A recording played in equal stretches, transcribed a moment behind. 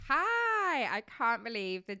I can't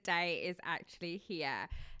believe the day is actually here.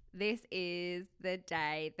 This is the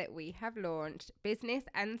day that we have launched Business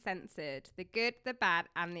Uncensored, the good, the bad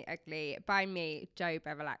and the ugly by me, Jo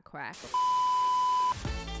Bevilacqua.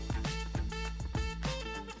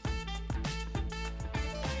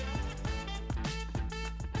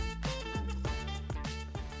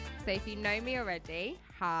 So if you know me already,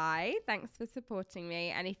 hi, thanks for supporting me.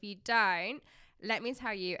 And if you don't, let me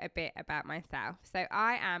tell you a bit about myself. So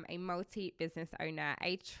I am a multi-business owner,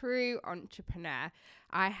 a true entrepreneur.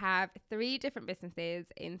 I have 3 different businesses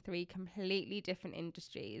in 3 completely different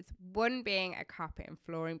industries. One being a carpet and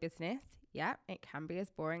flooring business. Yeah, it can be as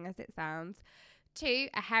boring as it sounds. 2,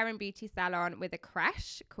 a hair and beauty salon with a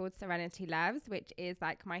creche called Serenity Loves, which is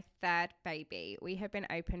like my 3rd baby. We have been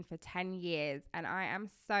open for 10 years and I am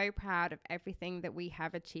so proud of everything that we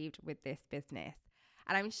have achieved with this business.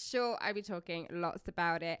 And I'm sure I'll be talking lots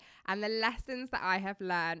about it and the lessons that I have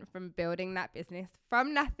learned from building that business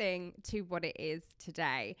from nothing to what it is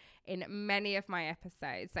today in many of my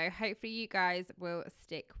episodes. So hopefully you guys will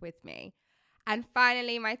stick with me. And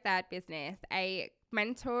finally, my 3rd business, a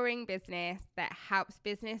mentoring business that helps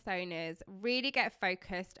business owners really get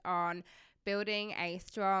focused on building a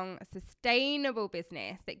strong, sustainable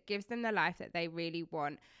business that gives them the life that they really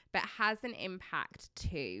want, but has an impact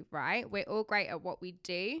too, right? We're all great at what we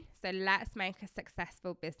do, so let's make a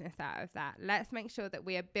successful business out of that. Let's make sure that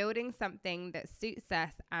we are building something that suits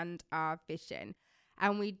us and our vision.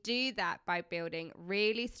 And we do that by building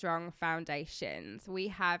really strong foundations. We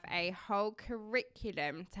have a whole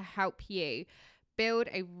curriculum to help you build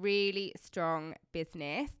a really strong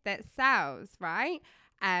business that sells, right?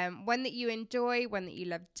 One that you enjoy, one that you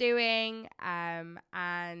love doing,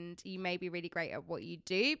 and you may be really great at what you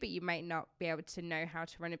do, but you might not be able to know how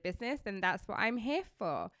to run a business, and that's what I'm here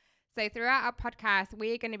for. So throughout our podcast,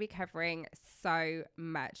 we are going to be covering so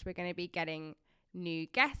much. We're going to be getting new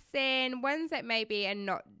guests in, ones that maybe are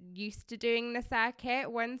not used to doing the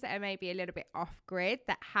circuit, ones that are maybe a little bit off grid,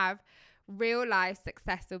 that have real life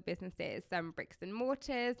successful businesses, some bricks and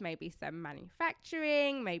mortars, maybe some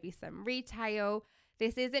manufacturing, maybe some retail.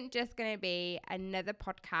 This isn't just going to be another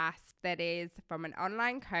podcast that is from an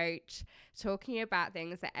online coach talking about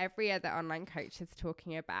things that every other online coach is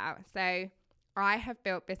talking about. So I have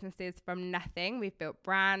built businesses from nothing. We've built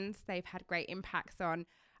brands. They've had great impacts on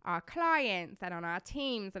our clients and on our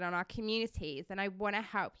teams and on our communities. And I want to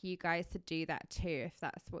help you guys to do that too, if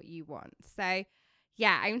that's what you want. So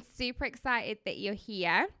yeah, I'm super excited that you're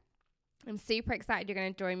here. I'm super excited you're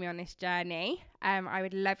going to join me on this journey. I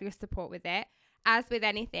would love your support with it. As with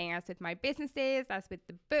anything, as with my businesses, as with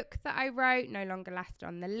the book that I wrote, No Longer Last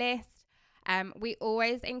on the List, we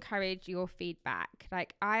always encourage your feedback.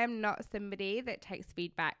 Like, I am not somebody that takes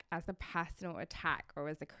feedback as a personal attack or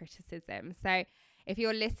as a criticism. So if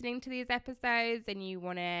you're listening to these episodes and you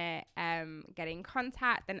want to get in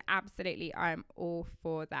contact, then absolutely I'm all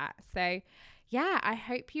for that. So yeah, I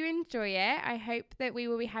hope you enjoy it. I hope that we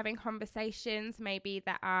will be having conversations maybe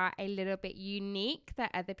that are a little bit unique that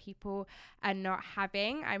other people are not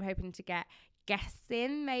having. I'm hoping to get guests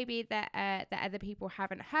in maybe that other people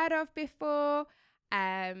haven't heard of before.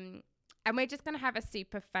 And we're just going to have a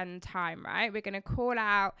super fun time, right? We're going to call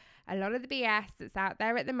out a lot of the BS that's out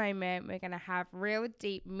there at the moment. We're going to have real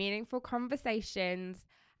deep, meaningful conversations.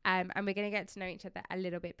 And we're going to get to know each other a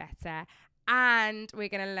little bit better. And we're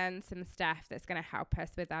going to learn some stuff that's going to help us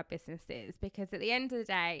with our businesses. Because at the end of the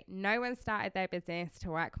day, no one started their business to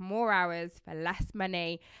work more hours for less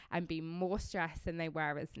money and be more stressed than they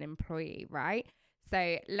were as an employee, right?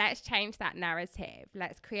 So let's change that narrative.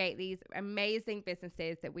 Let's create these amazing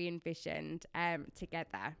businesses that we envisioned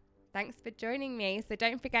together. Thanks for joining me. So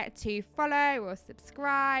don't forget to follow or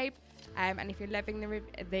subscribe. And if you're loving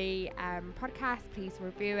the podcast, please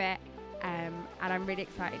review it. And I'm really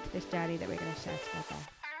excited for this journey that we're going to share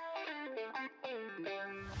together.